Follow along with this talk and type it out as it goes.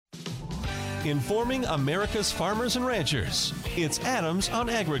Informing America's farmers and ranchers, it's Adams on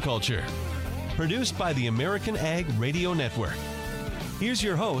Agriculture. Produced by the American Ag Radio Network. Here's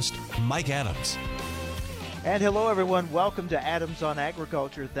your host, Mike Adams. And hello, everyone. Welcome to Adams on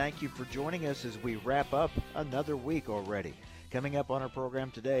Agriculture. Thank you for joining us as we wrap up another week already. Coming up on our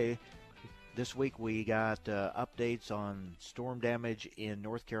program today, this week we got updates on storm damage in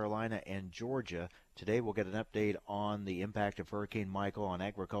North Carolina and Georgia. Today we'll get an update on the impact of Hurricane Michael on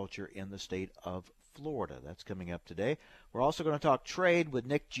agriculture in the state of Florida. That's coming up today. We're also going to talk trade with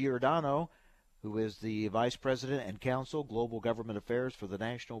Nick Giordano, who is the Vice President and Counsel, Global Government Affairs for the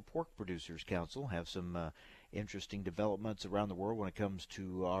National Pork Producers Council. Have some interesting developments around the world when it comes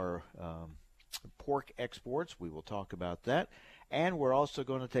to our pork exports. We will talk about that. And we're also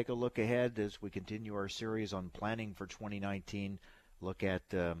going to take a look ahead as we continue our series on planning for 2019, look at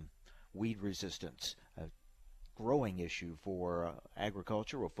weed resistance, a growing issue for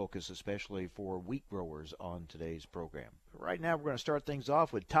agriculture. We'll focus especially for wheat growers on today's program. Right now we're going to start things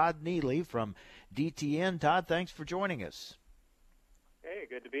off with Todd Neely from DTN. Todd, thanks for joining us. Hey,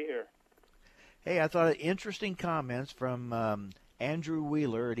 good to be here. Hey, I thought interesting comments from Andrew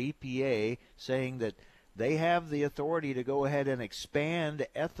Wheeler at EPA saying that they have the authority to go ahead and expand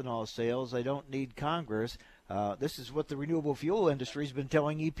ethanol sales. They don't need Congress. This is what the renewable fuel industry has been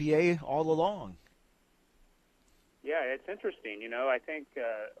telling EPA all along. Yeah, it's interesting. You know, I think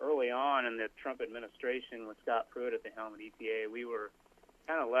early on in the Trump administration with Scott Pruitt at the helm of EPA, we were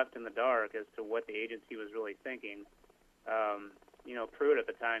kind of left in the dark as to what the agency was really thinking. You know, Pruitt at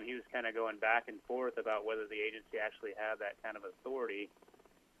the time, he was kind of going back and forth about whether the agency actually had that kind of authority.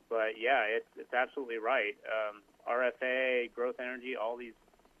 But yeah, it's absolutely right. RFA, Growth Energy, all these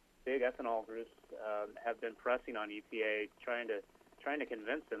big ethanol groups have been pressing on EPA, trying to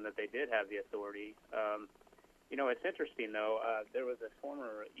convince them that they did have the authority. You know, it's interesting though. There was a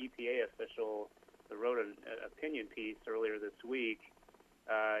former EPA official that wrote an opinion piece earlier this week.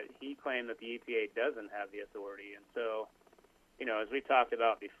 He claimed that the EPA doesn't have the authority, and so, you know, as we talked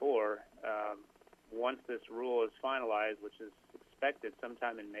about before, once this rule is finalized, which is expected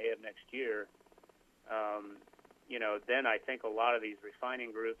sometime in May of next year, you know, then I think a lot of these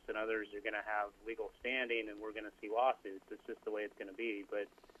refining groups and others are going to have legal standing, and we're going to see lawsuits. It's just the way it's going to be. But,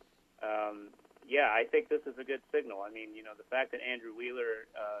 yeah, I think this is a good signal. I mean, you know, the fact that Andrew Wheeler,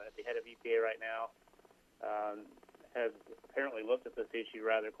 at the head of EPA right now, has apparently looked at this issue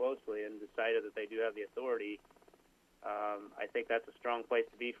rather closely and decided that they do have the authority, I think that's a strong place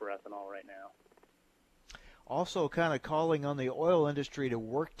to be for ethanol right now. Also kind of calling on the oil industry to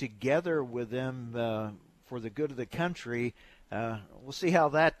work together with them for the good of the country. We'll see how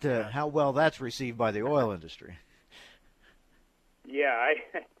that how well that's received by the oil industry. Yeah,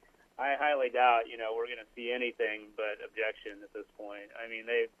 I highly doubt, you know, we're going to see anything but objection at this point. I mean,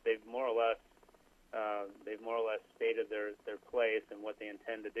 they've more or less stated their place and what they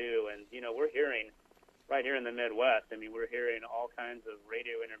intend to do, and you know, we're hearing right here in the Midwest. I mean, we're hearing all kinds of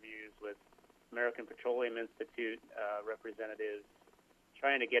radio interviews with American Petroleum Institute representatives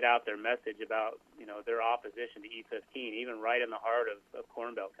trying to get out their message about, you know, their opposition to E15, even right in the heart of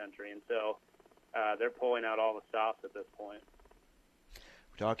Corn Belt country. And so they're pulling out all the stops at this point.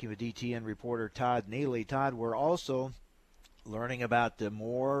 We're talking with DTN reporter Todd Neely. Todd, we're also learning about the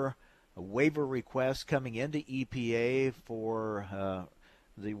more waiver requests coming into EPA for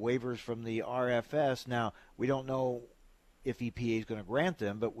the waivers from the RFS. Now, we don't know if EPA is going to grant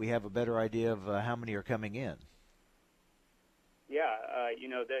them, but we have a better idea of how many are coming in. Yeah, you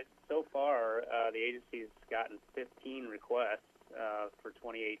know, that so far the agency's gotten 15 requests for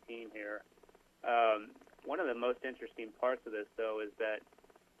 2018 here. One of the most interesting parts of this, though, is that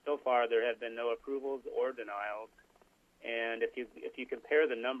so far there have been no approvals or denials. And if you compare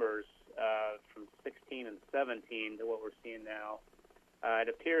the numbers from 16 and 17 to what we're seeing now, it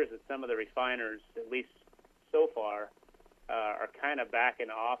appears that some of the refiners, at least so far, are kind of backing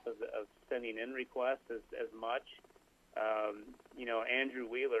off of sending in requests as much. You know, Andrew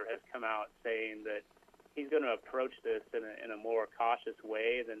Wheeler has come out saying that he's going to approach this in a more cautious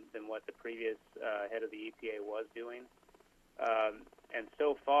way than what the previous head of the EPA was doing. And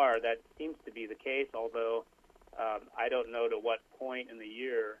so far, that seems to be the case, although I don't know to what point in the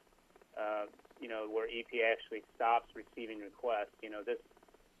year, you know, where EPA actually stops receiving requests. You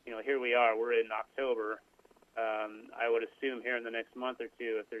know, here we are, we're in October. I would assume here in the next month or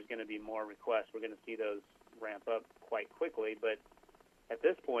two, if there's going to be more requests, we're going to see those ramp up quite quickly. But at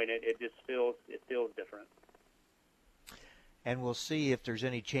this point, it just feels different. And we'll see if there's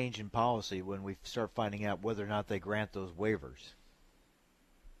any change in policy when we start finding out whether or not they grant those waivers.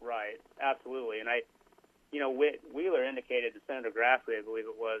 Right, absolutely. And Wheeler indicated to Senator Grassley, I believe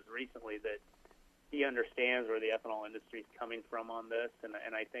it was, recently that he understands where the ethanol industry is coming from on this, and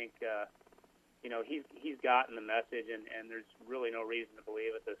I think he's gotten the message, and there's really no reason to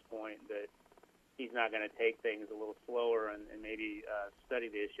believe at this point that he's not going to take things a little slower and maybe study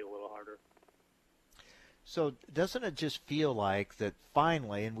the issue a little harder. So doesn't it just feel like that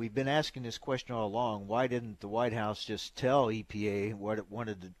finally, and we've been asking this question all along, why didn't the White House just tell EPA what it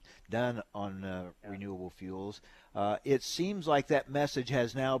wanted done on renewable fuels? It seems like that message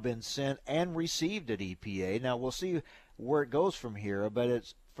has now been sent and received at EPA. Now we'll see where it goes from here, but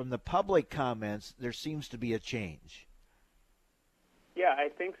it's from the public comments, there seems to be a change. Yeah, I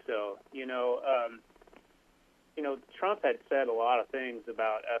think so. Trump had said a lot of things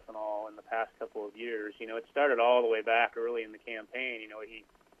about ethanol in the past couple of years. It started all the way back early in the campaign.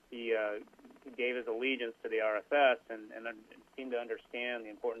 He gave his allegiance to the RFS and seemed to understand the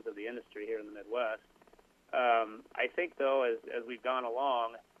importance of the industry here in the Midwest. I think, though, as we've gone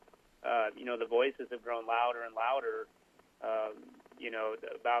along, the voices have grown louder and louder,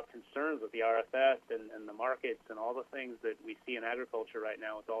 about concerns with the RFS and the markets and all the things that we see in agriculture right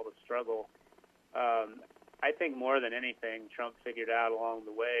now with all the struggle. I think more than anything, Trump figured out along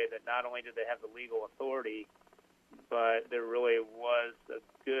the way that not only did they have the legal authority, but there really was a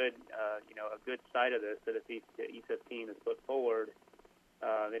good side of this, that if E15 is put forward,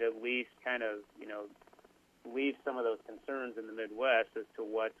 it at least kind of, leave some of those concerns in the Midwest as to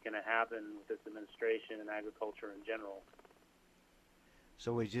what's going to happen with this administration and agriculture in general.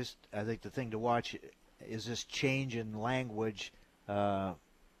 So I think the thing to watch is this change in language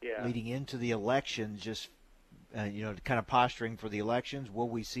leading into the election, just, kind of posturing for the elections. Will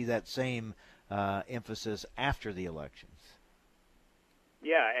we see that same emphasis after the elections?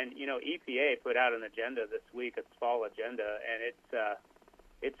 Yeah, and, EPA put out an agenda this week, its fall agenda, and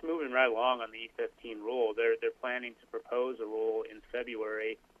it's moving right along on the E15 rule. They're planning to propose a rule in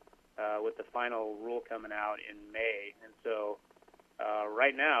February with the final rule coming out in May. And so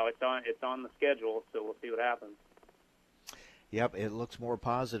right now it's on the schedule, so we'll see what happens. Yep, it looks more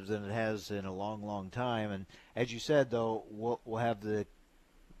positive than it has in a long, long time. And as you said, though, we'll have the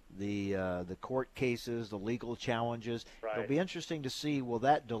court cases, the legal challenges. Right. It'll be interesting to see, will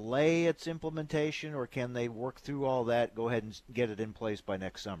that delay its implementation, or can they work through all that, go ahead and get it in place by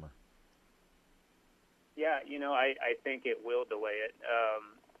next summer? Yeah, I think it will delay it.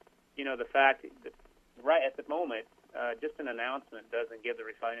 The fact that right at the moment, just an announcement doesn't give the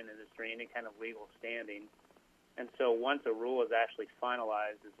refining industry any kind of legal standing. And so once a rule is actually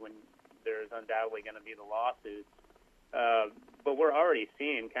finalized is when there's undoubtedly going to be the lawsuits. But we're already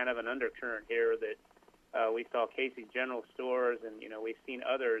seeing kind of an undercurrent here that we saw Casey's General Stores, and we've seen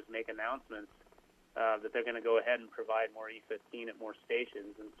others make announcements that they're going to go ahead and provide more E15 at more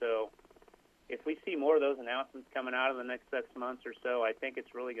stations. And so if we see more of those announcements coming out in the next 6 months or so, I think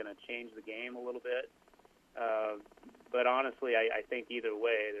it's really going to change the game a little bit. But honestly, I think either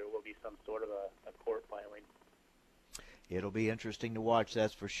way there will be some sort of a court filing. It'll be interesting to watch,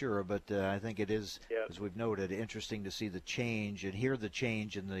 that's for sure. But I think it is, as we've noted, interesting to see the change and hear the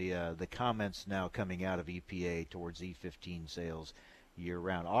change in the comments now coming out of EPA towards E15 sales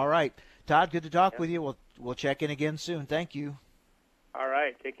year-round. All right, Todd, good to talk with you. We'll check in again soon. Thank you. All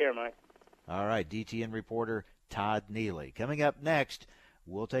right, take care, Mike. All right, DTN reporter Todd Neely. Coming up next,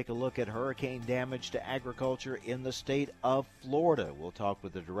 we'll take a look at hurricane damage to agriculture in the state of Florida. We'll talk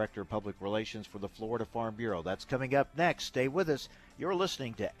with the Director of Public Relations for the Florida Farm Bureau. That's coming up next. Stay with us. You're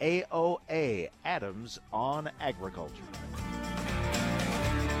listening to AOA, Adams on Agriculture.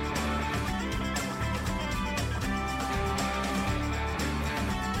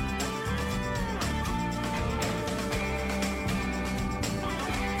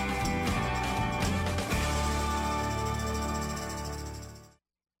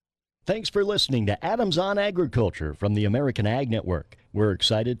 Thanks for listening to Adams on Agriculture from the American Ag Network. We're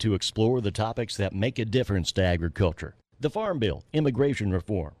excited to explore the topics that make a difference to agriculture. The Farm Bill, immigration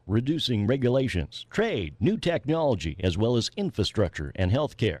reform, reducing regulations, trade, new technology, as well as infrastructure and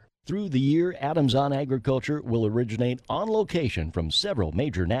health care. Through the year, Adams on Agriculture will originate on location from several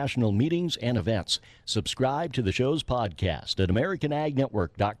major national meetings and events. Subscribe to the show's podcast at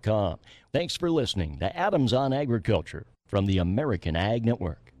AmericanAgNetwork.com. Thanks for listening to Adams on Agriculture from the American Ag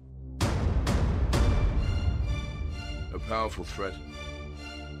Network. A powerful threat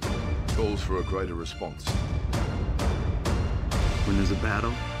calls for a greater response. When there's a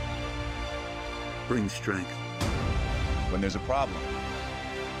battle, bring strength. When there's a problem,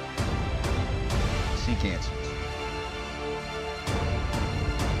 seek answers.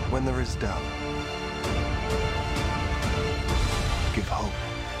 When there is doubt, give hope.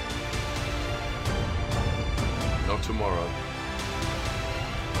 Not tomorrow.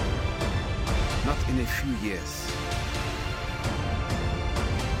 Not in a few years.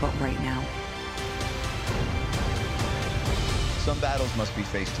 But right now. Some battles must be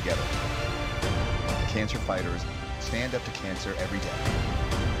faced together. Cancer fighters stand up to cancer every day.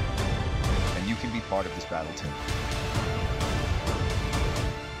 And you can be part of this battle too.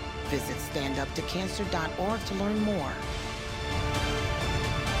 Visit standuptocancer.org to learn more.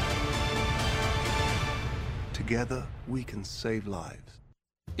 Together, we can save lives.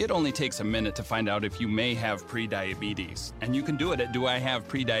 It only takes a minute to find out if you may have prediabetes, and you can do it at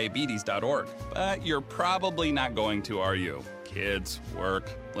doihaveprediabetes.org. But you're probably not going to, are you? Kids, work,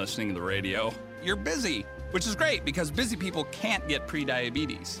 listening to the radio. You're busy, which is great because busy people can't get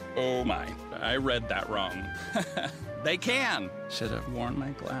prediabetes. Oh my, I read that wrong. They can. Should have worn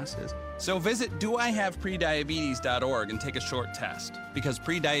my glasses. So visit doihaveprediabetes.org and take a short test, because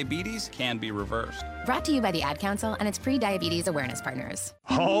prediabetes can be reversed. Brought to you by the Ad Council and its pre-diabetes awareness partners.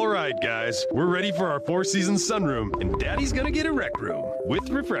 All right, guys, we're ready for our Four Seasons sunroom, and Daddy's gonna get a rec room with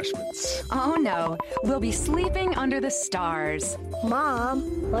refreshments. Oh no, we'll be sleeping under the stars. Mom,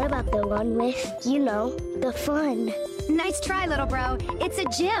 what about the one with, the fun? Nice try, little bro. It's a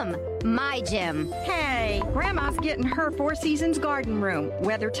gym. My gym. Hey, Grandma's getting her Four Seasons garden room.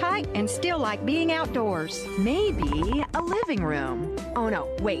 Weather tight and still like being outdoors. Maybe a living room. Oh no,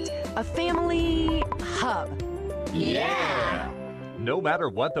 wait, a family hub. Yeah! No matter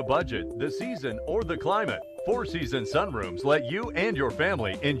what the budget, the season, or the climate, Four Seasons sunrooms let you and your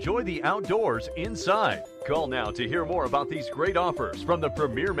family enjoy the outdoors inside. Call now to hear more about these great offers from the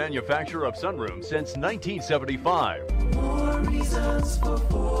premier manufacturer of sunrooms since 1975. More reasons for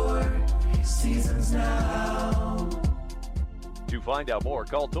Four Seasons now. To find out more,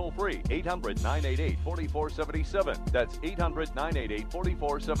 call toll-free 800-988-4477. That's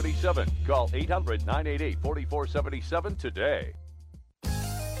 800-988-4477. Call 800-988-4477 today.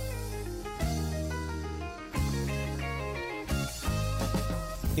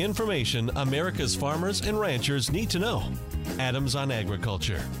 Information America's farmers and ranchers need to know. Adams on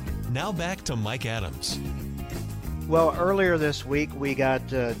Agriculture. Now back to Mike Adams. Well, earlier this week we got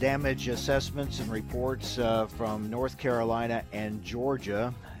damage assessments and reports from North Carolina and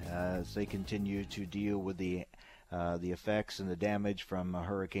Georgia as they continue to deal with the effects and the damage from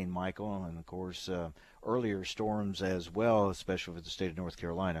Hurricane Michael, and of course earlier storms as well, especially for the state of North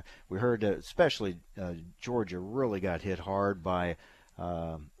Carolina. We heard especially Georgia really got hit hard by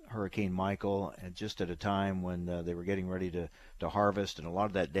Hurricane Michael, and just at a time when they were getting ready to harvest, and a lot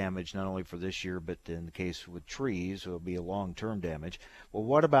of that damage not only for this year but in the case with trees will be a long-term damage. Well,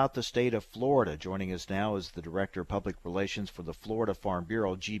 what about the state of Florida? Joining us now is the Director of Public Relations for the Florida Farm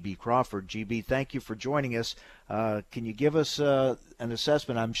Bureau, G.B. Crawford. G.B., thank you for joining us. Can you give us an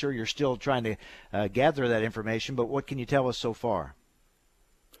assessment? I'm sure you're still trying to gather that information, but what can you tell us so far?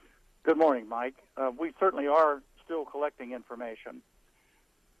 Good morning, Mike. We certainly are still collecting information.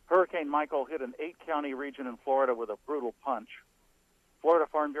 Hurricane Michael hit an 8-county region in Florida with a brutal punch. Florida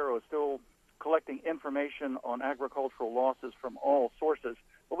Farm Bureau is still collecting information on agricultural losses from all sources,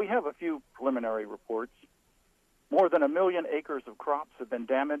 but we have a few preliminary reports. More than 1 million acres of crops have been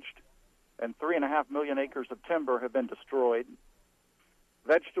damaged, and 3.5 million acres of timber have been destroyed.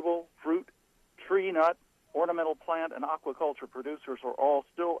 Vegetable, fruit, tree, nut, ornamental plant, and aquaculture producers are all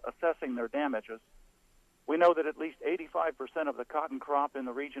still assessing their damages. We know that at least 85% of the cotton crop in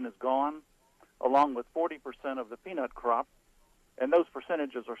the region is gone, along with 40% of the peanut crop, and those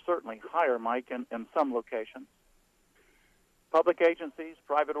percentages are certainly higher, Mike, in some locations. Public agencies,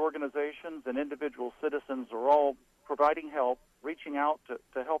 private organizations, and individual citizens are all providing help, reaching out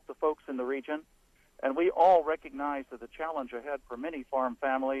to help the folks in the region, and we all recognize that the challenge ahead for many farm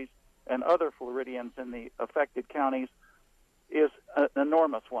families and other Floridians in the affected counties is an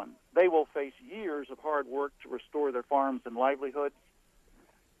enormous one. They will face years of hard work to restore their farms and livelihoods.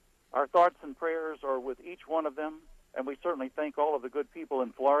 Our thoughts and prayers are with each one of them, and we certainly thank all of the good people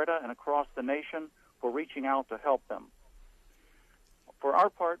in Florida and across the nation for reaching out to help them. For our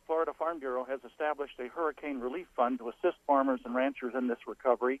part, Florida Farm Bureau has established a hurricane relief fund to assist farmers and ranchers in this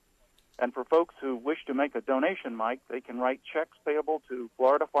recovery. And for folks who wish to make a donation, Mike, they can write checks payable to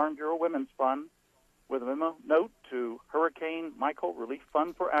Florida Farm Bureau Women's Fund with a memo note to Hurricane Michael Relief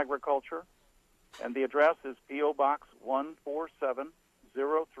Fund for Agriculture, and the address is P.O. Box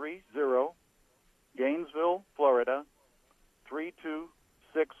 147030, Gainesville, Florida,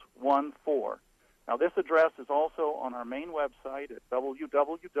 32614. Now, this address is also on our main website at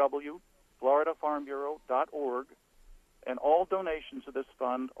www.floridafarmbureau.org, and all donations to this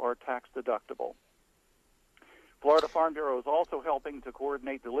fund are tax deductible. Florida Farm Bureau is also helping to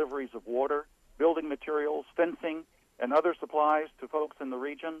coordinate deliveries of water, building materials, fencing, and other supplies to folks in the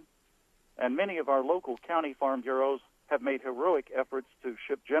region. And many of our local county farm bureaus have made heroic efforts to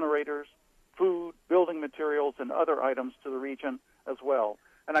ship generators, food, building materials, and other items to the region as well.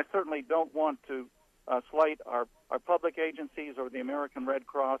 And I certainly don't want to slight our public agencies or the American Red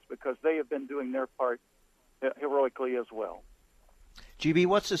Cross, because they have been doing their part heroically as well. GB,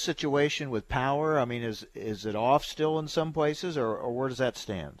 what's the situation with power? I mean, is it off still in some places, or where does that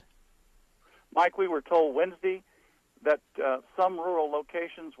stand? Mike, we were told Wednesday that some rural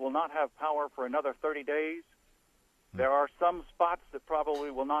locations will not have power for another 30 days. There are some spots that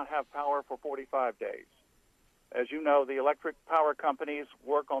probably will not have power for 45 days. As you know, the electric power companies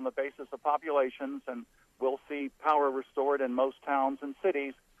work on the basis of populations, and we'll see power restored in most towns and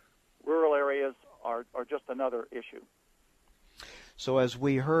cities. Rural areas are just another issue. So as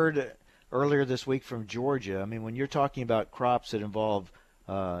we heard earlier this week from Georgia, I mean, when you're talking about crops that involve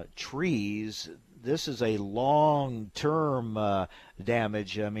trees, this is a long-term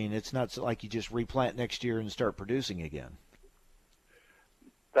damage. I mean, it's not like you just replant next year and start producing again.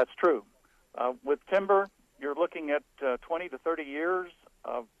 That's true. With timber, you're looking at 20 to 30 years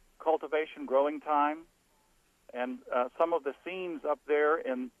of cultivation growing time, and some of the scenes up there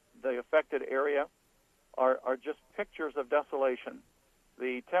in the affected area are just pictures of desolation.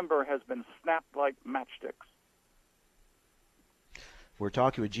 The timber has been snapped like matchsticks. We're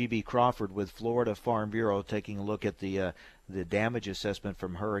talking with G.B. Crawford with Florida Farm Bureau, taking a look at the damage assessment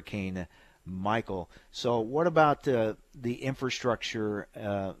from Hurricane Michael. So what about the infrastructure?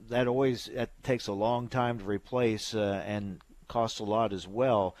 That takes a long time to replace and costs a lot as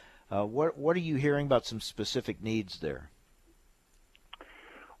well. What are you hearing about some specific needs there?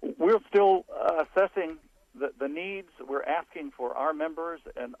 We're still assessing the needs. We're asking for our members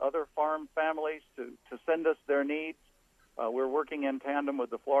and other farm families to send us their needs. We're working in tandem with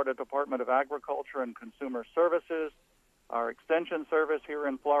the Florida Department of Agriculture and Consumer Services, our Extension Service here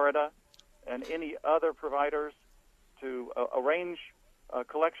in Florida, and any other providers to arrange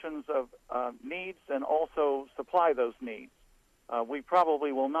collections of needs and also supply those needs. We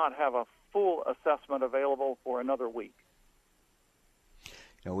probably will not have a full assessment available for another week.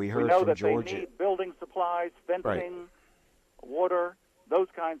 You know, we know from that Georgia. They need building supplies, fencing, right. Water, those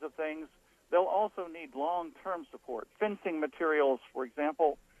kinds of things. They'll also need long-term support. Fencing materials, for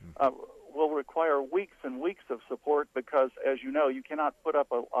example, will require weeks and weeks of support because, as you know, you cannot put up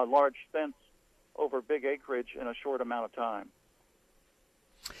a large fence over big acreage in a short amount of time.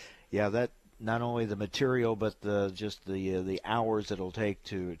 Yeah, that not only the material, but just the hours it'll take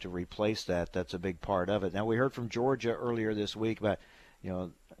to replace that. That's a big part of it. Now, we heard from Georgia earlier this week about,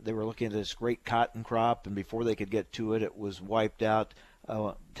 they were looking at this great cotton crop, and before they could get to it, it was wiped out.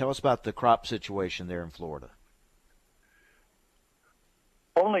 Tell us about the crop situation there in Florida.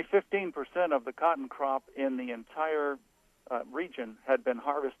 Only 15% of the cotton crop in the entire region had been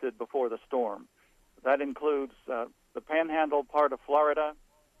harvested before the storm. That includes the panhandle part of Florida,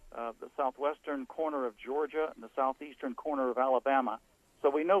 the southwestern corner of Georgia, and the southeastern corner of Alabama. So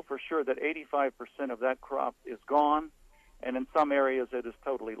we know for sure that 85% of that crop is gone, and in some areas it is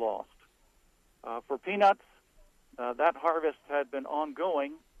totally lost. For peanuts, that harvest had been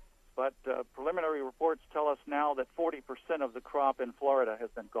ongoing, but preliminary reports tell us now that 40% of the crop in Florida has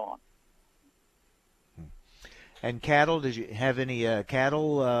been gone. And cattle, did you have any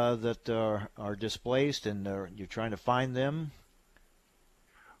cattle that are displaced and you're trying to find them?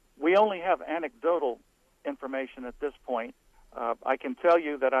 We only have anecdotal information at this point. I can tell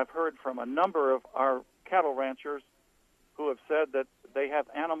you that I've heard from a number of our cattle ranchers who have said that they have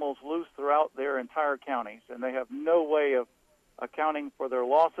animals loose throughout their entire counties, and they have no way of accounting for their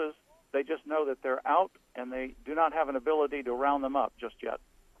losses. They just know that they're out, and they do not have an ability to round them up just yet.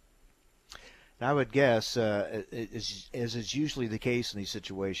 I would guess, as is usually the case in these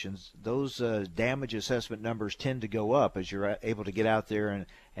situations, those damage assessment numbers tend to go up as you're able to get out there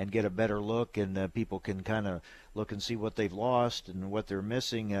and get a better look, and people can kind of look and see what they've lost and what they're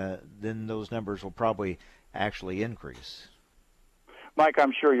missing. Then those numbers will probably actually increase. Mike,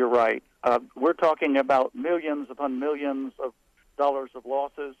 I'm sure you're right. We're talking about millions upon millions of dollars of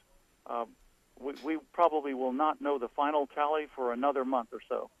losses. We probably will not know the final tally for another month or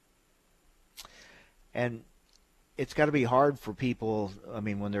so. And it's got to be hard for people, I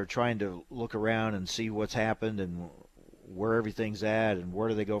mean, when they're trying to look around and see what's happened and where everything's at and where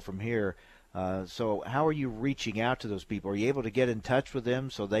do they go from here. So how are you reaching out to those people? Are you able to get in touch with them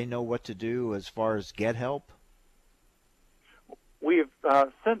so they know what to do as far as get help? We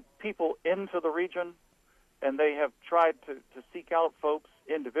have sent people into the region, and they have tried to seek out folks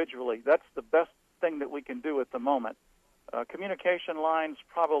individually. That's the best thing that we can do at the moment. Communication lines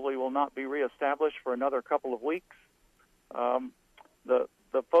probably will not be reestablished for another couple of weeks. The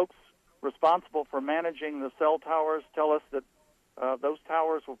folks responsible for managing the cell towers tell us that those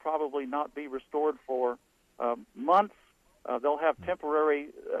towers will probably not be restored for months. They'll have temporary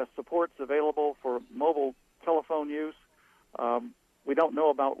supports available for mobile telephone use. We don't know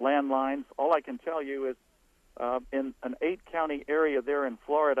about landlines. All I can tell you is in an 8-county area there in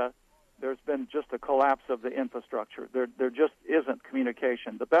Florida, there's been just a collapse of the infrastructure. There just isn't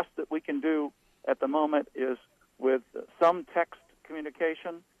communication. The best that we can do at the moment is with some text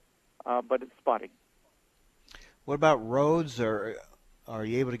communication, but it's spotty. What about roads? Are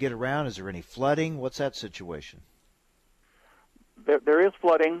you able to get around? Is there any flooding? What's that situation? There is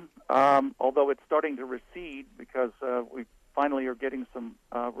flooding, although it's starting to recede because we finally are getting some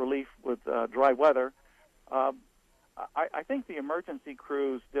relief with dry weather. I think the emergency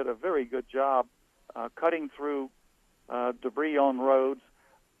crews did a very good job cutting through debris on roads.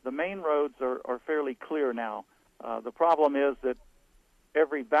 The main roads are fairly clear now. The problem is that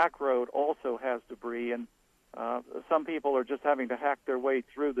every back road also has debris, and some people are just having to hack their way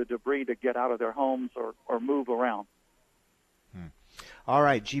through the debris to get out of their homes or move around. All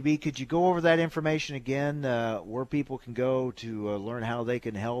right, GB, could you go over that information again, where people can go to learn how they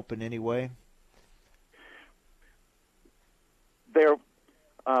can help in any way? They're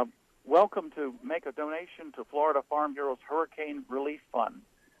welcome to make a donation to Florida Farm Bureau's Hurricane Relief Fund.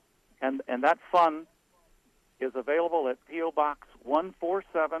 And that fund is available at P.O. Box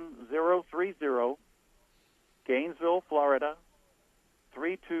 147030, Gainesville, Florida,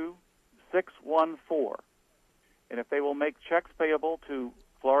 32614. And if they will make checks payable to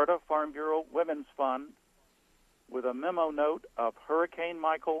Florida Farm Bureau Women's Fund with a memo note of Hurricane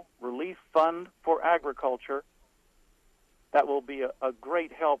Michael Relief Fund for Agriculture, that will be a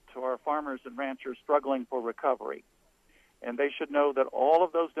great help to our farmers and ranchers struggling for recovery. And they should know that all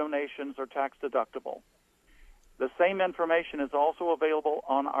of those donations are tax deductible. The same information is also available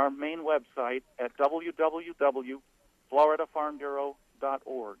on our main website at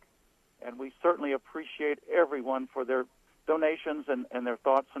www.floridafarmbureau.org. And we certainly appreciate everyone for their donations and their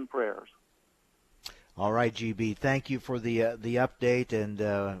thoughts and prayers. All right, GB, thank you for the update, and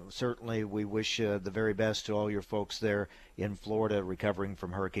certainly we wish the very best to all your folks there in Florida recovering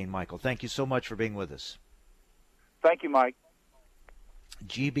from Hurricane Michael. Thank you so much for being with us. Thank you, Mike.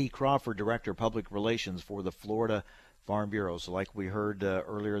 G.B. Crawford, Director of Public Relations for the Florida Farm Bureau. So like we heard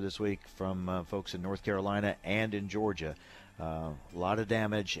earlier this week from folks in North Carolina and in Georgia, a lot of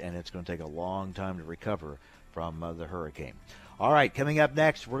damage, and it's going to take a long time to recover from the hurricane. All right, coming up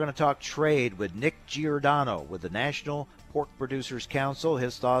next, we're going to talk trade with Nick Giordano with the National Pork Producers Council,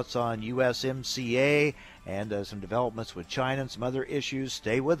 his thoughts on USMCA and some developments with China and some other issues.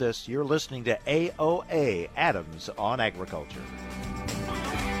 Stay with us. You're listening to AOA, Adams on Agriculture.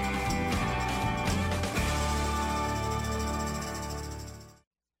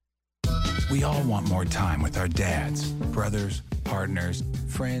 We all want more time with our dads, brothers, partners,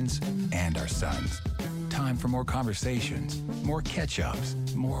 friends, and our sons. Time for more conversations, more catch-ups,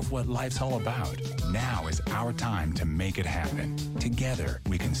 more of what life's all about. Now is our time to make it happen. Together,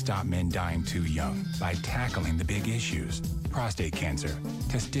 we can stop men dying too young by tackling the big issues: prostate cancer,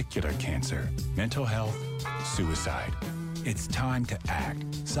 testicular cancer, mental health, suicide. It's time to act.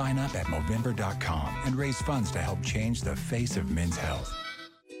 Sign up at Movember.com and raise funds to help change the face of men's health.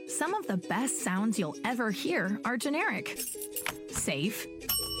 Some of the best sounds you'll ever hear are generic, safe,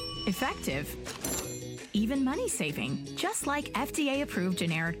 effective, even money-saving, just like FDA-approved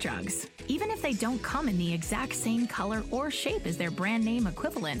generic drugs. Even if they don't come in the exact same color or shape as their brand name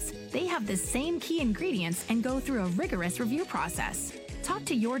equivalents, they have the same key ingredients and go through a rigorous review process. Talk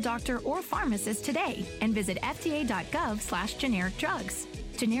to your doctor or pharmacist today and visit fda.gov/generic drugs.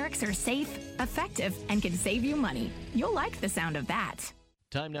 Generics are safe, effective, and can save you money. You'll like the sound of that.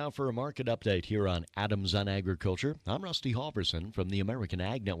 Time now for a market update here on Adams on Agriculture. I'm Rusty Halverson from the American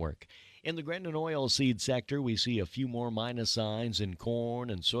Ag Network. In the grain and oilseed sector, we see a few more minus signs in corn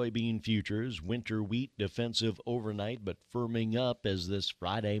and soybean futures. Winter wheat defensive overnight, but firming up as this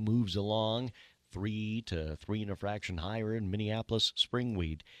Friday moves along. 3 to 3 and a fraction higher in Minneapolis spring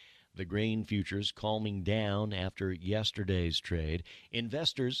wheat. The grain futures calming down after yesterday's trade.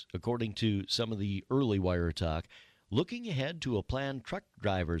 Investors, according to some of the early wire talk, looking ahead to a planned truck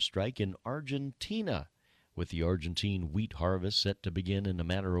drivers' strike in Argentina. With the Argentine wheat harvest set to begin in a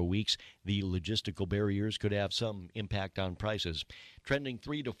matter of weeks, the logistical barriers could have some impact on prices. Trending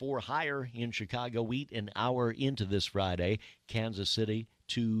 3 to 4 higher in Chicago wheat an hour into this Friday. Kansas City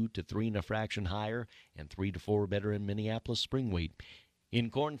 2 to 3 and a fraction higher, and 3 to 4 better in Minneapolis spring wheat. In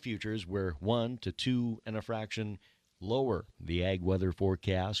corn futures, we're 1 to 2 and a fraction lower. The ag weather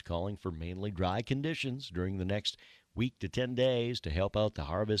forecast calling for mainly dry conditions during the next week to 10 days to help out the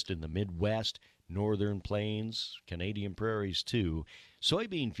harvest in the Midwest, Northern Plains, Canadian prairies too.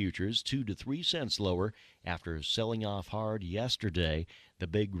 Soybean futures 2 to 3 cents lower after selling off hard yesterday. The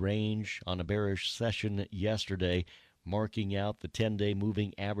big range on a bearish session yesterday, marking out the 10-day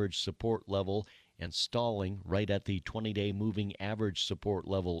moving average support level and stalling right at the 20-day moving average support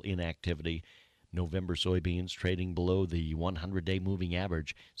level in activity. November soybeans trading below the 100-day moving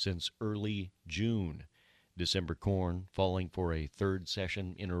average since early June. December corn falling for a third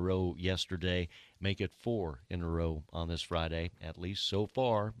session in a row yesterday. Make it 4 in a row on this Friday, at least so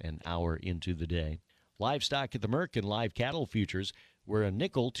far, an hour into the day. Livestock at the Merck live cattle futures were a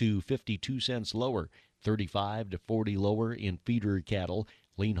nickel to 52 cents lower, 35 to 40 lower in feeder cattle.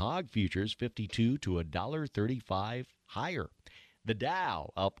 Lean hog futures 52 to $1.35 higher. The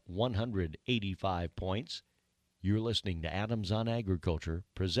Dow up 185 points. You're listening to Adams on Agriculture,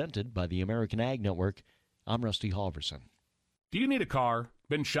 presented by the American Ag Network. I'm Rusty Halverson. Do you need a car?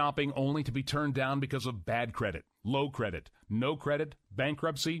 Been shopping only to be turned down because of bad credit, low credit, no credit,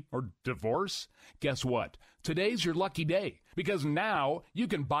 bankruptcy, or divorce? Guess what? Today's your lucky day, because now you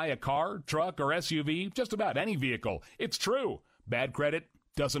can buy a car, truck, or SUV, just about any vehicle. It's true. Bad credit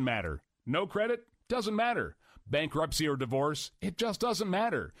doesn't matter. No credit doesn't matter. Bankruptcy or divorce, it just doesn't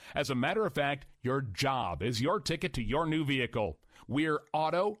matter. As a matter of fact, your job is your ticket to your new vehicle. We're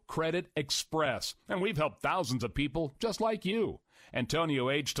Auto Credit Express, and we've helped thousands of people just like you. Antonio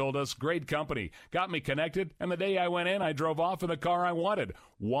H. told us, great company, got me connected, and the day I went in, I drove off in the car I wanted.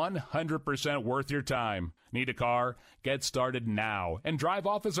 100% worth your time. Need a car? Get started now and drive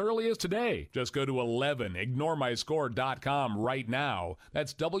off as early as today. Just go to 11ignoremyscore.com right now.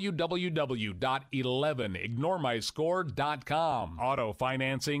 That's www.11ignoremyscore.com. Auto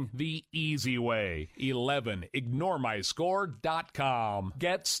financing the easy way. 11ignoremyscore.com.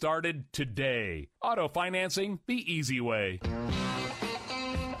 Get started today. Auto financing the easy way.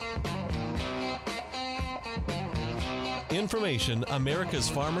 Information America's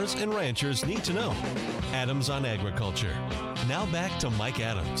farmers and ranchers need to know. Adams on Agriculture. Now back to Mike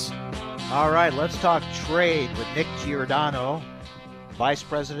Adams. All right, let's talk trade with Nick Giordano, Vice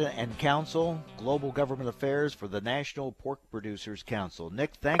President and Counsel, Global Government Affairs for the National Pork Producers Council.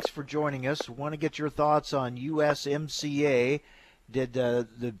 Nick, thanks for joining us. We want to get your thoughts on USMCA. Did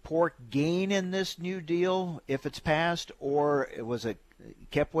the pork gain in this new deal if it's passed, or was it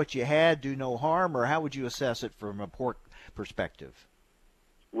kept what you had, do no harm, or how would you assess it from a pork perspective?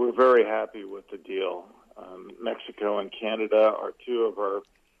 We're very happy with the deal. Mexico and Canada are two of our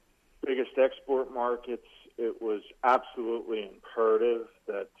biggest export markets. It was absolutely imperative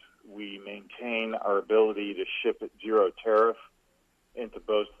that we maintain our ability to ship at zero tariff into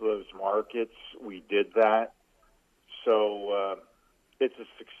both of those markets. We did that. So it's a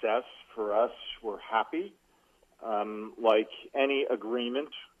success for us. We're happy. Like any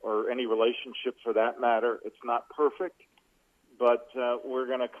agreement or any relationship for that matter, it's not perfect, but we're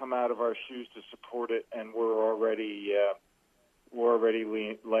going to come out of our shoes to support it, and we're already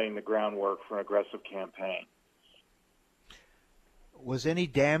laying the groundwork for an aggressive campaign. Was any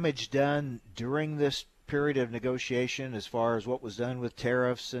damage done during this period of negotiation as far as what was done with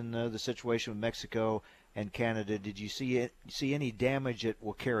tariffs and the situation with Mexico and Canada? Did you see any damage that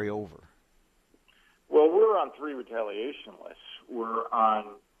will carry over? Well, we're on 3 retaliation lists. We're on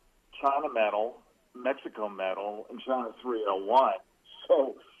China metal, Mexico metal, and China 301.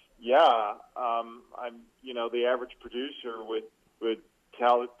 So, yeah, the average producer would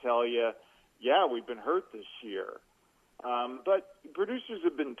tell you, yeah, we've been hurt this year. But producers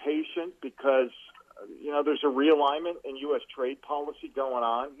have been patient because, there's a realignment in U.S. trade policy going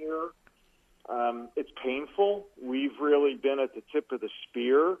on here. It's painful. We've really been at the tip of the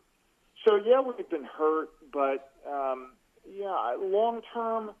spear. So, yeah, we've been hurt, but, long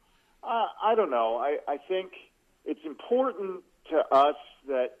term, I don't know. I think it's important to us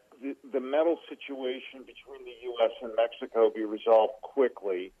that the metal situation between the U.S. and Mexico be resolved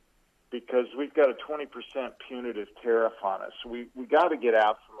quickly, because we've got a 20% punitive tariff on us. We got to get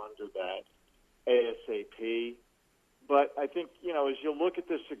out from under that ASAP. But I think, as you look at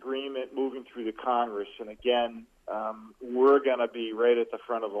this agreement moving through the Congress, and again, we're going to be right at the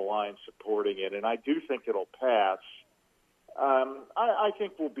front of the line supporting it, and I do think it'll pass. I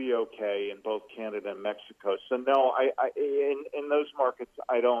think we'll be okay in both Canada and Mexico. So no, in those markets,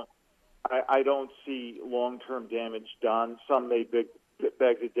 I don't see long-term damage done. Some may beg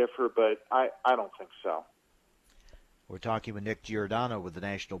to differ, but I don't think so. We're talking with Nick Giordano with the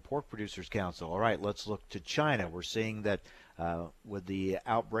National Pork Producers Council. All right, let's look to China. We're seeing that with the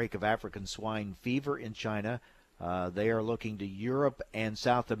outbreak of African swine fever in China, They are looking to Europe and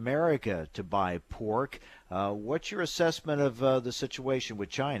South America to buy pork. What's your assessment of the situation with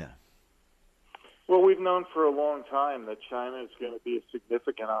China? Well, we've known for a long time that China is going to be a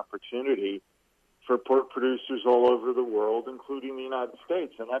significant opportunity for pork producers all over the world, including the United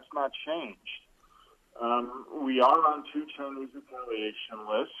States, and that's not changed. We are on 2 Chinese retaliation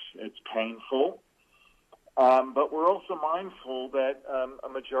lists. It's painful. But we're also mindful that a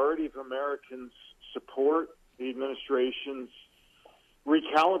majority of Americans support the administration's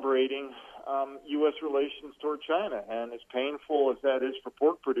recalibrating U.S. relations toward China. And as painful as that is for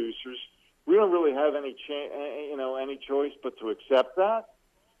pork producers, we don't really have any choice but to accept that.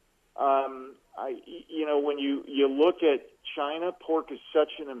 When you look at China, pork is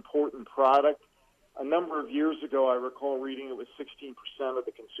such an important product. A number of years ago, I recall reading it was 16% of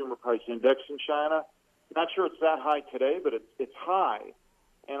the consumer price index in China. Not sure it's that high today, but it's high.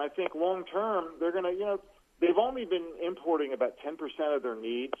 And I think long term, they're going to, they've only been importing about 10% of their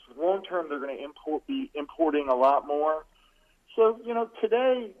needs. Long term, they're going to be importing a lot more. So,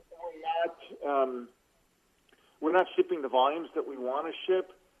 today we're not shipping the volumes that we want to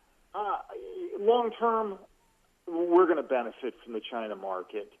ship. Long term, we're going to benefit from the China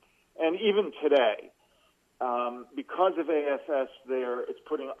market. And even today, because of ASS there, it's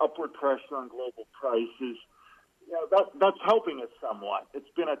putting upward pressure on global prices. That's helping us somewhat. It's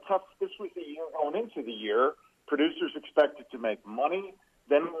been this was the year going into the year. Producers expected to make money.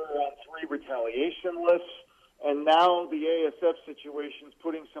 Then we were on 3 retaliation lists. And now the ASF situation is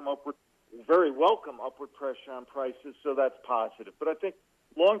putting some very welcome upward pressure on prices, so that's positive. But I think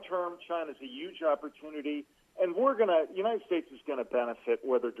long-term, China's a huge opportunity, and the United States is going to benefit,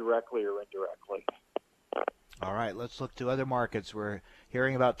 whether directly or indirectly. All right, let's look to other markets. We're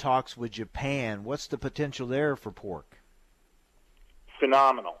hearing about talks with Japan. What's the potential there for pork?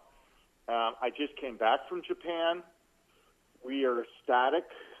 Phenomenal. I just came back from Japan. We are ecstatic.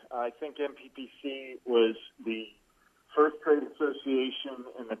 I think MPPC was the first trade association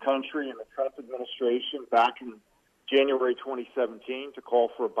in the country in the Trump administration back in January 2017 to call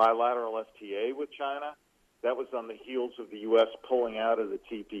for a bilateral FTA with China. That was on the heels of the U.S. pulling out of the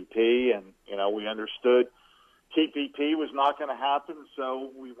TPP, and, we understood TPP was not going to happen,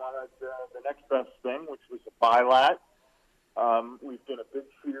 so we wanted the next best thing, which was a bilat. We've been a big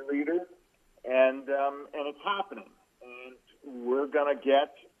cheerleader, and it's happening. And we're going to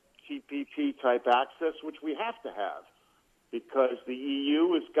get TPP-type access, which we have to have, because the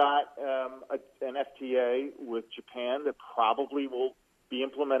EU has got an FTA with Japan that probably will be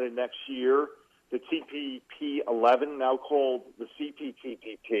implemented next year. The TPP 11, now called the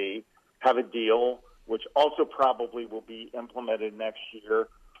CPTPP, have a deal which also probably will be implemented next year.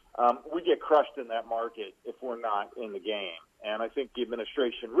 We get crushed in that market if we're not in the game. And I think the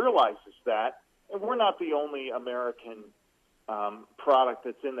administration realizes that, and we're not the only American product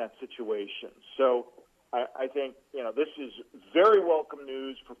that's in that situation. So I think, this is very welcome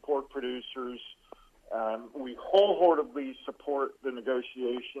news for pork producers. We wholeheartedly support the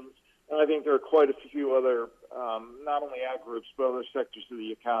negotiations. And I think there are quite a few other, not only ag groups, but other sectors of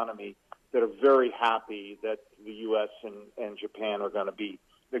the economy that are very happy that the U.S. and Japan are going to be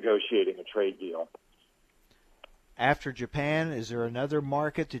negotiating a trade deal. After Japan, is there another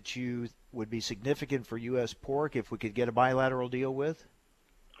market that you would be significant for U.S. pork if we could get a bilateral deal with?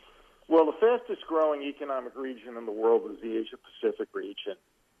 Well, the fastest growing economic region in the world is the Asia-Pacific region.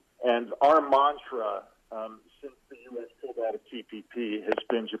 And our mantra since the U.S. pulled out of TPP has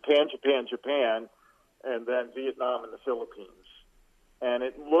been Japan, Japan, Japan, and then Vietnam and the Philippines. And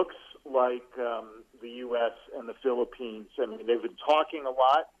it looks like the U.S. and the Philippines, they've been talking a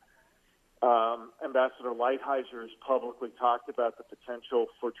lot. Ambassador Lighthizer has publicly talked about the potential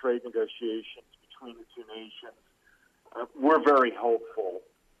for trade negotiations between the two nations. We're very hopeful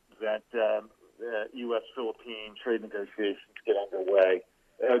that U.S.-Philippine trade negotiations get underway.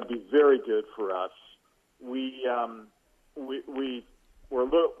 That would be very good for us. We're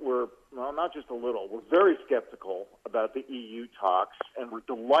not just a little. We're very skeptical about the EU talks, and we're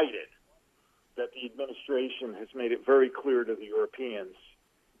delighted that the administration has made it very clear to the Europeans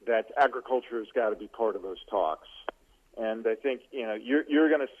that agriculture has got to be part of those talks. And I think you're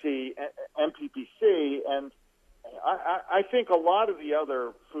going to see MPPC, and I think a lot of the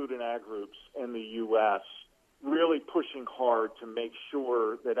other food and ag groups in the U.S. really pushing hard to make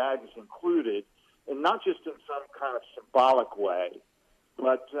sure that ag is included, and not just in some kind of symbolic way,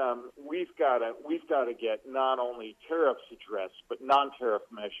 but we've got to get not only tariffs addressed, but non-tariff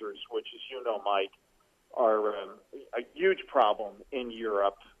measures, which, as you know, Mike, are a huge problem in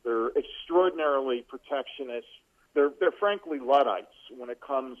Europe. They're extraordinarily protectionist. They're frankly Luddites when it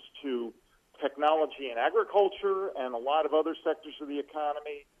comes to technology and agriculture and a lot of other sectors of the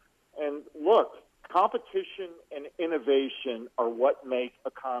economy. And look, competition and innovation are what make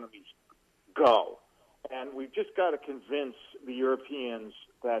economies go. And we've just got to convince the Europeans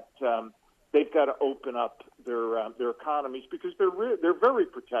that they've got to open up their economies because they're very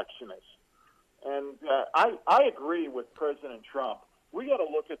protectionist. And I agree with President Trump. We got to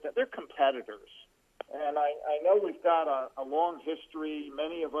look at that. They're competitors. And I know we've got a long history.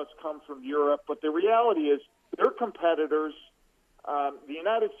 Many of us come from Europe. But the reality is they're competitors. The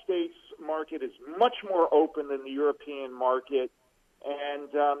United States market is much more open than the European market. And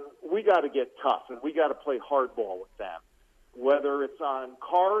we got to get tough, and we got to play hardball with them, whether it's on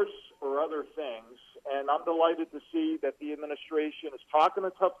cars or other things. And I'm delighted to see that the administration is talking a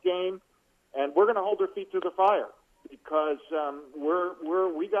tough game, and we're going to hold their feet to the fire because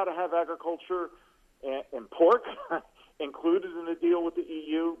we got to have agriculture and pork included in the deal with the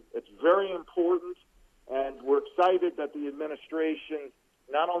EU. It's very important, and we're excited that the administration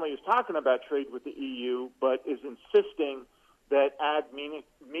not only is talking about trade with the EU, but is insisting that ag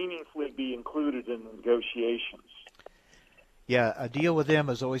meaningfully be included in the negotiations. Yeah, a deal with them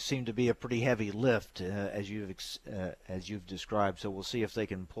has always seemed to be a pretty heavy lift, as you've described. So we'll see if they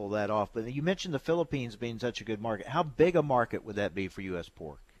can pull that off. But you mentioned the Philippines being such a good market. How big a market would that be for U.S.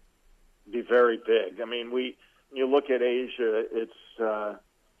 pork? Be very big. I mean, you look at Asia, it's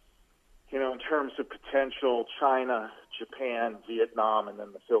in terms of potential, China, Japan, Vietnam, and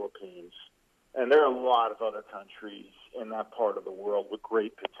then the Philippines. And there are a lot of other countries in that part of the world with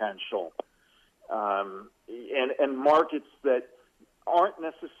great potential. And markets that aren't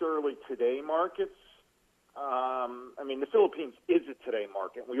necessarily today markets. I mean, the Philippines is a today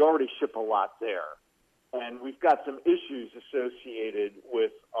market. We already ship a lot there. And we've got some issues associated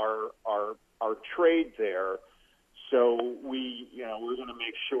with our trade there. So we're going to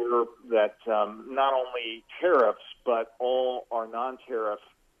make sure that not only tariffs, but all our non-tariff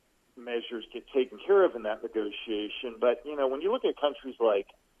measures get taken care of in that negotiation. But, when you look at countries like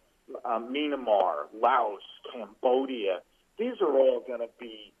Myanmar, Laos, Cambodia, these are all going to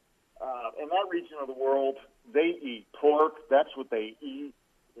be, in that region of the world, they eat pork. That's what they eat.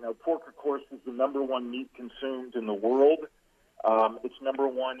 Pork, of course, is the number one meat consumed in the world. It's number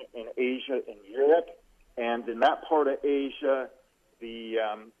one in Asia and Europe. And in that part of Asia, the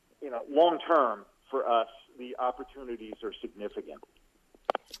long term for us, the opportunities are significant.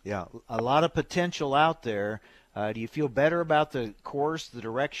 Yeah, a lot of potential out there. Do you feel better about the course, the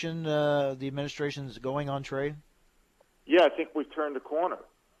direction the administration is going on trade? Yeah, I think we've turned a corner.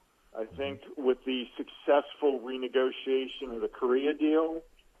 I think with the successful renegotiation of the Korea deal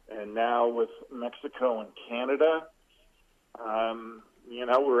and now with Mexico and Canada,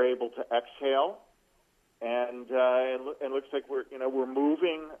 we're able to exhale. And it looks like we're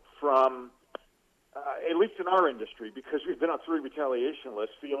moving from, at least in our industry, because we've been on 3 retaliation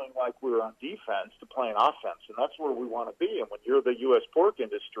lists, feeling like we're on defense to playing offense, and that's where we want to be. And when you're the U.S. pork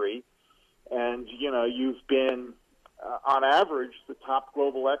industry, and you've been on average the top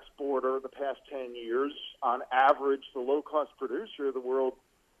global exporter the past 10 years, on average the low-cost producer of the world,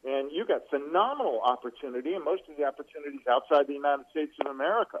 and you got phenomenal opportunity, and most of the opportunities outside the United States of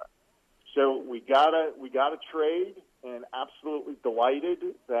America. So we gotta trade, and absolutely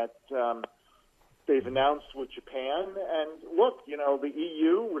delighted that they've announced with Japan. And look, the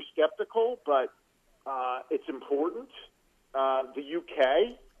EU, we're skeptical, but it's important. The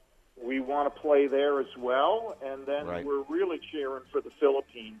UK, we want to play there as well, and then we're really cheering for the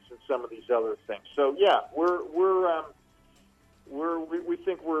Philippines and some of these other things. So yeah, we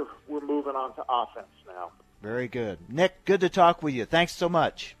think we're moving on to offense now. Very good, Nick. Good to talk with you. Thanks so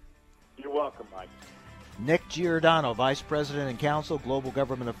much. You're welcome, Mike. Nick Giordano, Vice President and Counsel, Global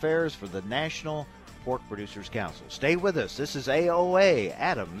Government Affairs for the National Pork Producers Council. Stay with us. This is AOA,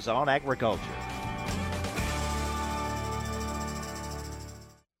 Adams on Agriculture.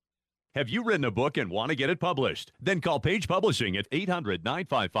 Have you written a book and want to get it published? Then call Page Publishing at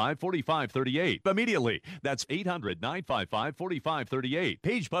 800-955-4538 immediately. That's 800-955-4538.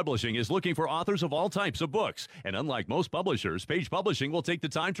 Page Publishing is looking for authors of all types of books. And unlike most publishers, Page Publishing will take the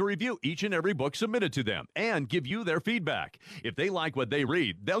time to review each and every book submitted to them and give you their feedback. If they like what they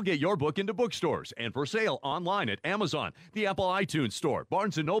read, they'll get your book into bookstores and for sale online at Amazon, the Apple iTunes Store,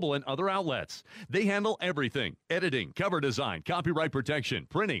 Barnes & Noble, and other outlets. They handle everything: editing, cover design, copyright protection,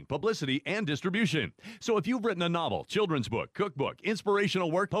 printing, publicity, and distribution. So if you've written a novel, children's book, cookbook,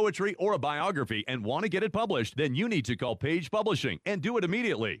 inspirational work, poetry, or a biography and want to get it published, then you need to call Page Publishing and do it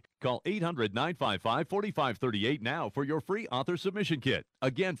immediately. Call 800-955-4538 now for your free author submission kit.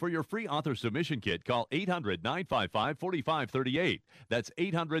 Again, for your free author submission kit, call 800-955-4538. That's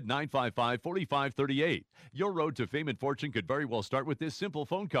 800-955-4538. Your road to fame and fortune could very well start with this simple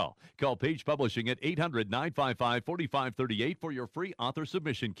phone call. Call Page Publishing at 800-955-4538 for your free author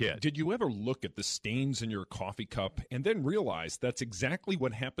submission kit. Did you ever look at the stains in your coffee cup and then realize that's exactly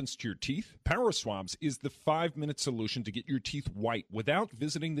what happens to your teeth? Power Swabs is the 5-minute solution to get your teeth white without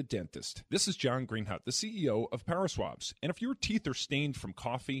visiting the dentist. This is John Greenhut, the CEO of Power Swabs. And if your teeth are stained from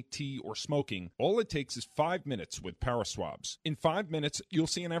coffee, tea, or smoking, all it takes is 5 minutes with Power Swabs. In 5 minutes, you'll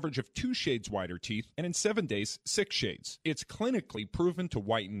see an average of 2 shades whiter teeth, and in 7 days, 6 shades. It's clinically proven to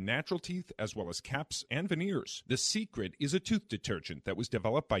whiten natural teeth as well as caps and veneers. The secret is a tooth detergent that was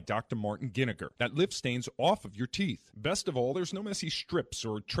developed by Dr. Martin Ginniger that lifts stains off of your teeth. Best of all, there's no messy strips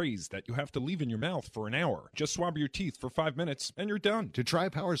or trays that you have to leave in your mouth for an hour. Just swab your teeth for 5 minutes, and you're done. To try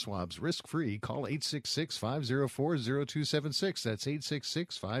Power Swabs risk-free, call 866-504-0276. That's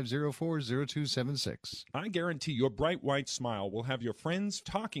 866-504-0276. I guarantee your bright white smile will have your friends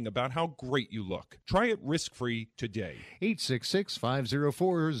talking about how great you look. Try it risk-free today.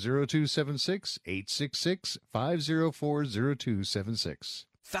 866-504-0276. 866-504-0276.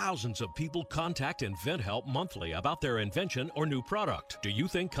 Thousands of people contact InventHelp monthly about their invention or new product. Do you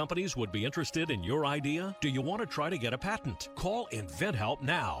think companies would be interested in your idea? Do you want to try to get a patent? Call InventHelp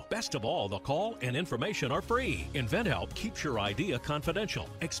now. Best of all, the call and information are free. InventHelp keeps your idea confidential,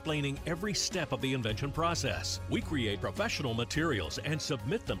 explaining every step of the invention process. We create professional materials and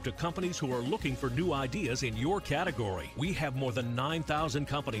submit them to companies who are looking for new ideas in your category. We have more than 9,000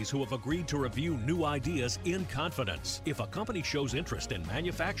 companies who have agreed to review new ideas in confidence. If a company shows interest in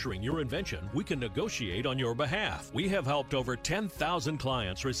manufacturing your invention, we can negotiate on your behalf. We have helped over 10,000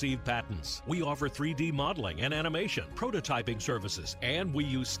 clients receive patents. We offer 3D modeling and animation, prototyping services, and we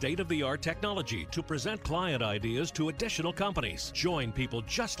use state-of-the-art technology to present client ideas to additional companies. Join people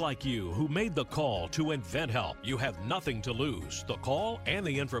just like you who made the call to InventHelp. You have nothing to lose. The call and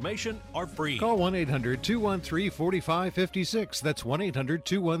the information are free. Call 1-800-213-4556. That's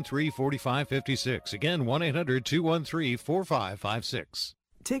 1-800-213-4556. Again, 1-800-213-4556.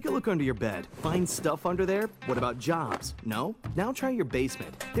 Take a look under your bed. Find stuff under there? What about jobs? No? Now try your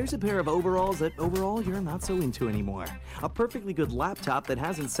basement. There's a pair of overalls that overall you're not so into anymore. A perfectly good laptop that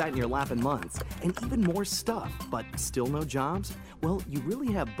hasn't sat in your lap in months. And even more stuff, but still no jobs? Well, you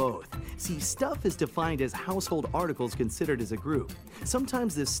really have both. See, stuff is defined as household articles considered as a group.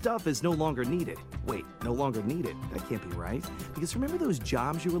 Sometimes this stuff is no longer needed. Wait, no longer needed? That can't be right. Because remember those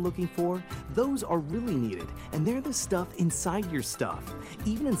jobs you were looking for? Those are really needed, and they're the stuff inside your stuff.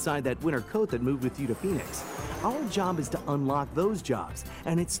 Even inside that winter coat that moved with you to Phoenix. Our job is to unlock those jobs,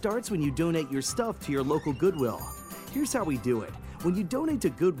 and it starts when you donate your stuff to your local Goodwill. Here's how we do it. When you donate to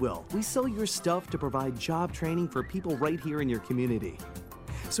Goodwill, we sell your stuff to provide job training for people right here in your community.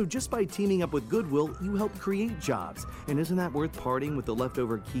 So just by teaming up with Goodwill, you help create jobs. And isn't that worth parting with the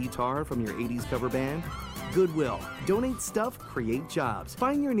leftover guitar from your 80s cover band? Goodwill. Donate stuff, create jobs.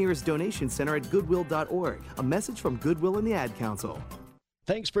 Find your nearest donation center at goodwill.org. A message from Goodwill and the Ad Council.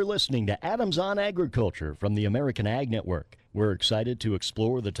 Thanks for listening to Adams on Agriculture from the American Ag Network. We're excited to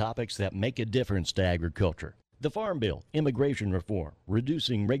explore the topics that make a difference to agriculture. The Farm Bill, immigration reform,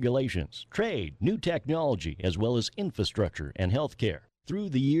 reducing regulations, trade, new technology, as well as infrastructure and health care. Through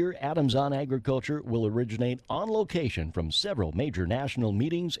the year, Adams on Agriculture will originate on location from several major national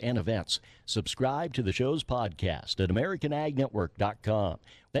meetings and events. Subscribe to the show's podcast at AmericanAgNetwork.com.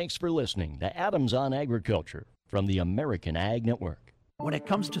 Thanks for listening to Adams on Agriculture from the American Ag Network. When it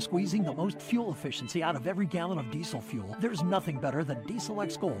comes to squeezing the most fuel efficiency out of every gallon of diesel fuel, there's nothing better than Diesel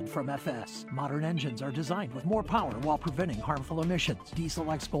X Gold from FS. Modern engines are designed with more power while preventing harmful emissions.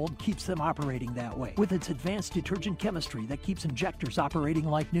 Diesel X Gold keeps them operating that way, with its advanced detergent chemistry that keeps injectors operating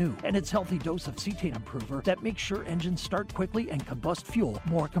like new, and its healthy dose of cetane improver that makes sure engines start quickly and combust fuel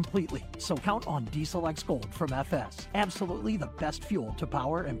more completely. So count on Diesel X Gold from FS. Absolutely the best fuel to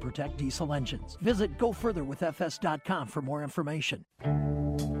power and protect diesel engines. Visit GoFurtherWithFS.com for more information.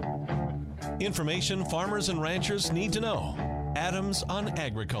 Information farmers and ranchers need to know. Adams on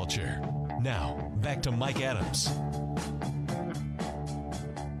Agriculture. Now, back to Mike Adams.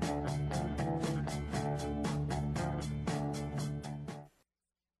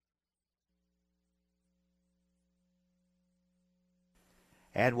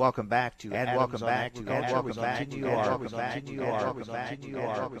 And welcome back to Adams on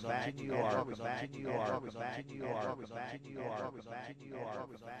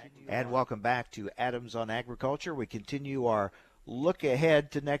Agriculture. We continue our look ahead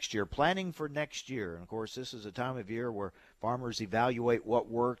to next year, planning for next year. And of course, this is a time of year where farmers evaluate what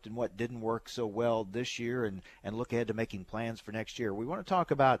worked and what didn't work so well this year and look ahead to making plans for next year. We want to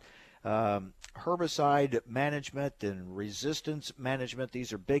talk about herbicide management and resistance management.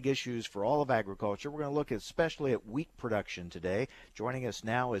 These are big issues for all of agriculture. We're going to look especially at wheat production today. Joining us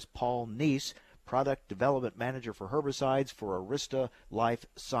now is Paul Neese, Product Development Manager for Herbicides for Arysta Life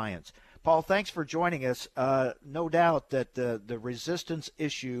Science. Paul, thanks for joining us. No doubt that the resistance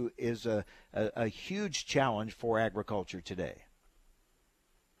issue is a huge challenge for agriculture today.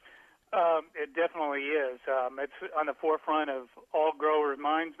 It definitely is. It's on the forefront of all growers'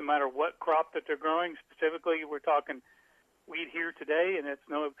 minds, no matter what crop that they're growing. Specifically, we're talking wheat here today, and it's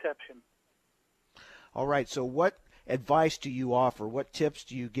no exception. All right, so what advice do you offer, what tips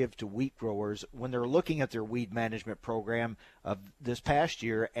do you give to wheat growers when they're looking at their weed management program of this past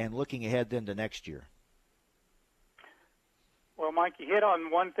year and looking ahead then to next year? Well, Mike, you hit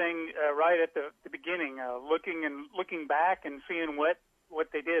on one thing right at the beginning, looking back and seeing what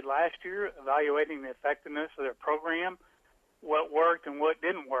they did last year, evaluating the effectiveness of their program, what worked and what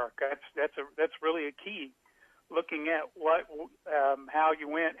didn't work. That's really a key. Looking at how you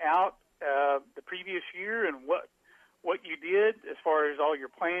went out the previous year and what you did as far as all your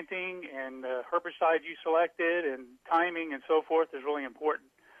planting and herbicides you selected and timing and so forth is really important.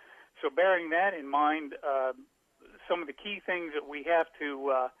 So bearing that in mind, some of the key things that we have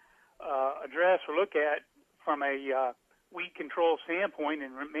to address or look at from a weed control standpoint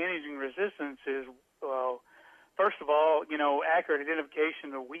and managing resistance is, first of all, accurate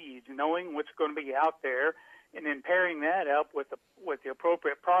identification of weeds, knowing what's going to be out there, and then pairing that up with the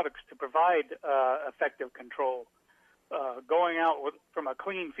appropriate products to provide effective control. Going out from a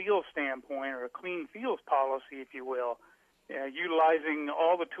clean field standpoint or a clean fields policy, if you will, utilizing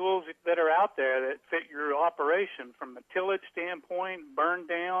all the tools that are out there that fit your operation from a tillage standpoint, burn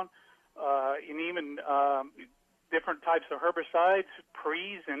down, and even different types of herbicides,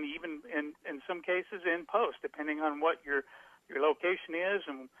 pre's, and even in some cases in post, depending on what your location is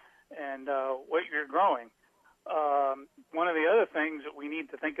and what you're growing. One of the other things that we need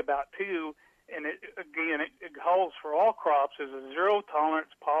to think about too, and it holds for all crops, is a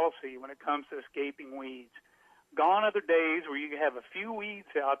zero-tolerance policy when it comes to escaping weeds. Gone are the days where you have a few weeds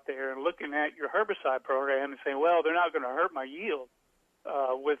out there and looking at your herbicide program and saying, well, they're not going to hurt my yield.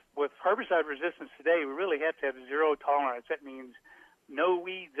 With herbicide resistance today, we really have to have zero tolerance. That means no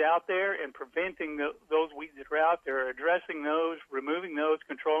weeds out there and preventing those weeds that are out there, addressing those, removing those,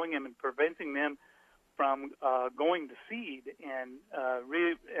 controlling them, and preventing them from going to seed and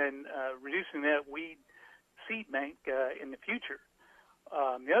reducing that weed seed bank in the future.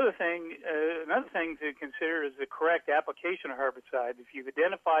 Another thing to consider is the correct application of herbicide. If you've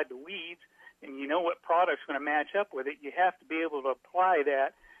identified the weeds and you know what product's going to match up with it, you have to be able to apply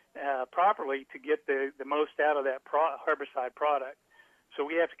that properly to get the most out of that herbicide product. So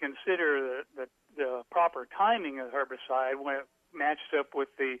we have to consider the proper timing of the herbicide when it matches up with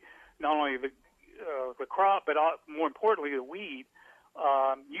not only the crop, but more importantly the weed.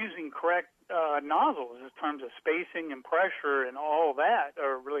 Using correct nozzles in terms of spacing and pressure and all that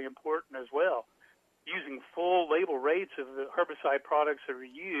are really important as well. Using full label rates of the herbicide products that are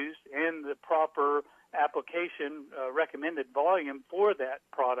used and the proper application recommended volume for that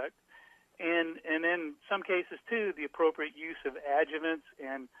product, and in some cases too the appropriate use of adjuvants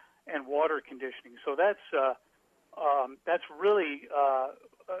and water conditioning. So that's really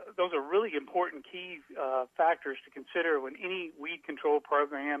those are really important key factors to consider when any weed control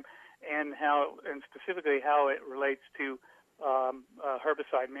program and specifically how it relates to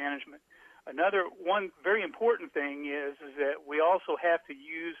herbicide management. One very important thing is that we also have to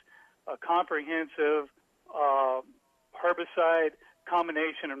use a comprehensive herbicide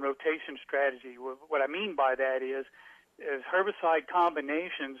combination and rotation strategy. What I mean by that is herbicide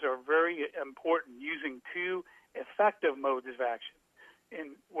combinations are very important, using two effective modes of action,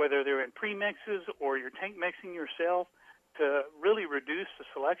 in whether they're in premixes or you're tank mixing yourself, to really reduce the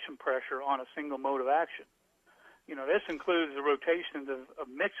selection pressure on a single mode of action. This includes the rotations of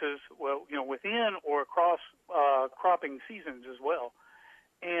mixes, within or across cropping seasons as well.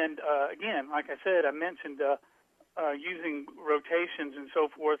 And again, like I said, I mentioned using rotations and so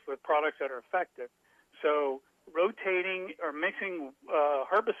forth with products that are effective. So rotating or mixing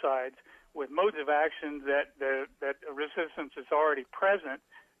herbicides with modes of action that resistance is already present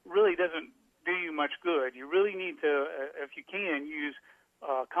really doesn't do you much good. You really need to, if you can, use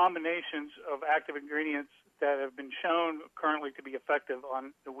combinations of active ingredients that have been shown currently to be effective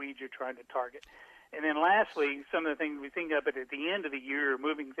on the weeds you're trying to target. And then lastly, some of the things we think of at the end of the year,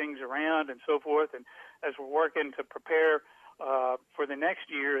 moving things around and so forth, and as we're working to prepare for the next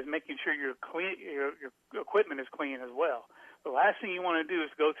year is making sure your equipment is clean as well. The last thing you want to do is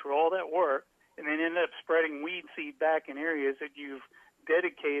go through all that work and then end up spreading weed seed back in areas that you've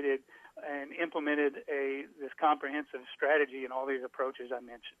dedicated and implemented this comprehensive strategy and all these approaches I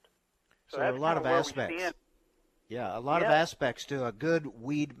mentioned. So a lot of aspects. Yeah, a lot of aspects to a good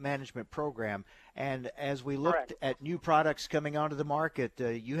weed management program. And as we looked at new products coming onto the market,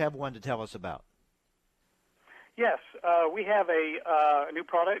 you have one to tell us about. Yes, we have a new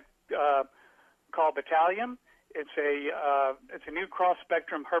product called Battalion. It's a new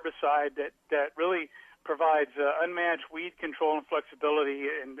cross-spectrum herbicide that really provides unmatched weed control and flexibility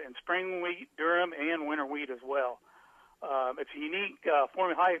in spring wheat, durum, and winter wheat as well. It's a unique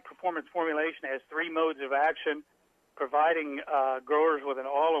high-performance formulation. It has 3 modes of action, providing growers with an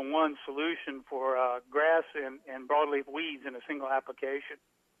all-in-one solution for grass and broadleaf weeds in a single application.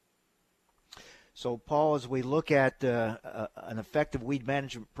 So, Paul, as we look at an effective weed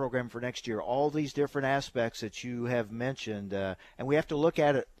management program for next year, all these different aspects that you have mentioned, and we have to look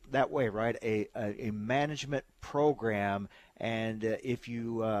at it that way, right? A management program, and if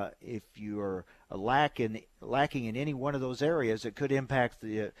you are lacking in any one of those areas, it could impact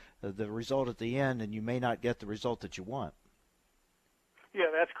the result at the end, and you may not get the result that you want. Yeah,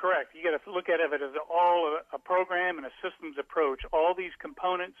 that's correct. You got to look at it as all a program and a systems approach. All these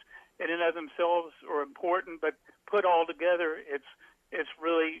components in and of themselves are important, but put all together, it's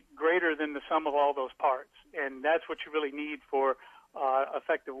really greater than the sum of all those parts, and that's what you really need for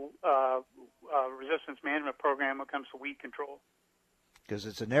effective resistance management program when it comes to weed control. Because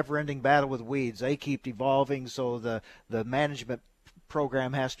it's a never-ending battle with weeds. They keep evolving, so the management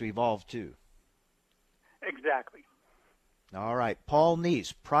program has to evolve too. Exactly. All right, Paul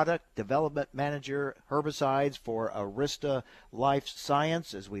Neese, Product Development Manager, Herbicides for Arysta Life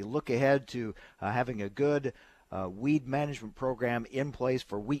Science, as we look ahead to having a good weed management program in place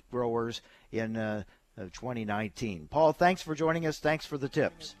for wheat growers in 2019. Paul, thanks for joining us. Thanks for the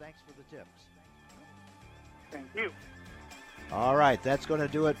tips. Thank you. All right, that's going to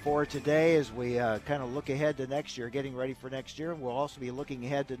do it for today as we kind of look ahead to next year, getting ready for next year. We'll also be looking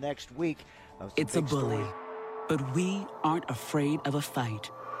ahead to next week. It's a bully. But we aren't afraid of a fight.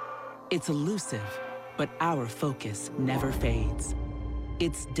 It's elusive, but our focus never fades.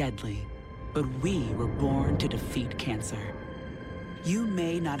 It's deadly, but we were born to defeat cancer. You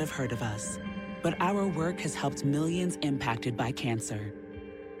may not have heard of us, but our work has helped millions impacted by cancer.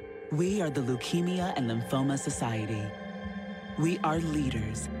 We are the Leukemia and Lymphoma Society. We are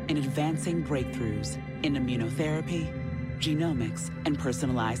leaders in advancing breakthroughs in immunotherapy, genomics, and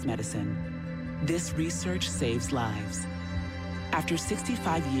personalized medicine. This research saves lives. After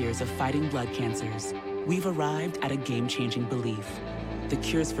 65 years of fighting blood cancers, we've arrived at a game-changing belief. The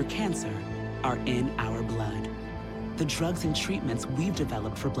cures for cancer are in our blood. The drugs and treatments we've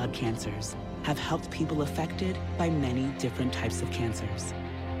developed for blood cancers have helped people affected by many different types of cancers.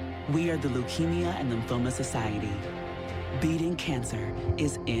 We are the Leukemia and Lymphoma Society. Beating cancer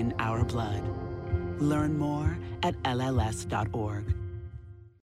is in our blood. Learn more at lls.org.